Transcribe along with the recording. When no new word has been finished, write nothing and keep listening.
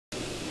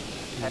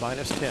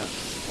Minus 10,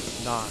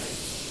 9, 8,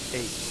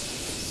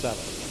 7,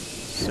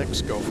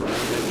 6, go for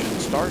engine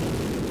start,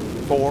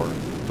 4,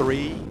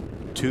 3,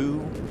 2,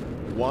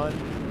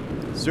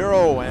 1,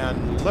 0,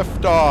 and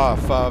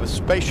liftoff of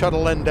Space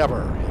Shuttle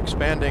Endeavour,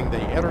 expanding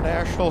the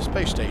International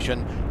Space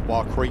Station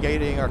while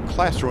creating a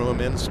classroom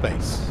in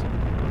space.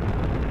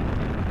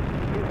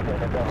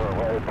 Houston, Endeavour,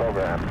 ready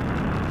program.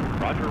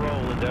 Roger,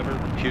 roll,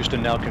 Endeavour.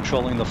 Houston now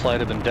controlling the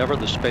flight of Endeavour.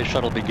 The space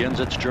shuttle begins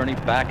its journey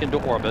back into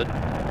orbit.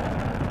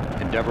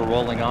 Endeavour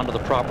rolling onto the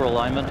proper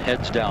alignment,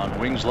 heads down,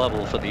 wings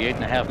level for the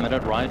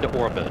 8.5-minute ride to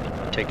orbit,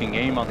 taking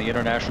aim on the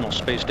International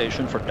Space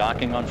Station for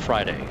docking on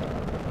Friday.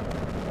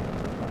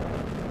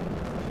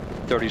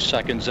 30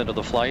 seconds into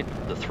the flight,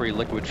 the 3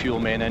 liquid fuel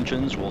main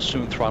engines will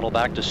soon throttle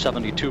back to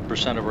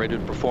 72% of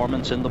rated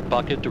performance in the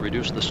bucket to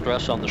reduce the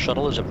stress on the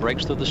shuttle as it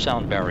breaks through the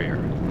sound barrier.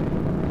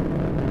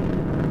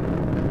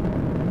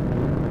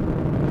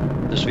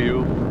 This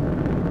view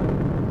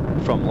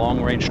from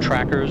long-range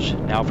trackers,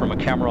 now from a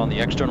camera on the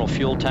external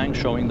fuel tank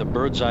showing the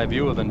bird's eye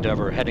view of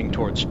Endeavour heading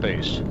towards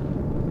space.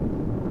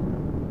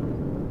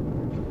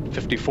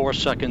 54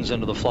 seconds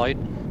into the flight,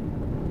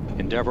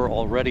 Endeavour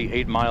already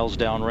 8 miles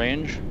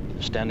downrange,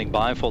 standing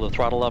by for the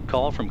throttle up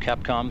call from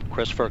Capcom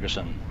Chris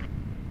Ferguson.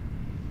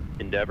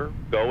 Endeavour,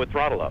 go with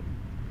throttle up.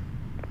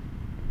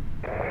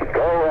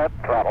 Go at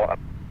throttle up.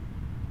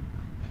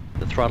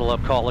 The throttle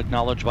up call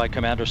acknowledged by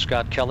Commander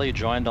Scott Kelly,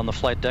 joined on the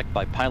flight deck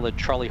by pilot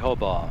Charlie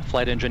Hobaugh,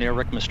 flight engineer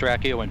Rick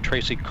Mastracchio and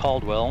Tracy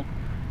Caldwell,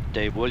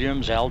 Dave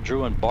Williams, Al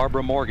Drew, and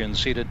Barbara Morgan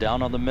seated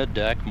down on the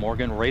middeck,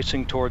 Morgan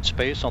racing towards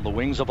space on the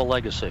wings of a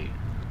Legacy.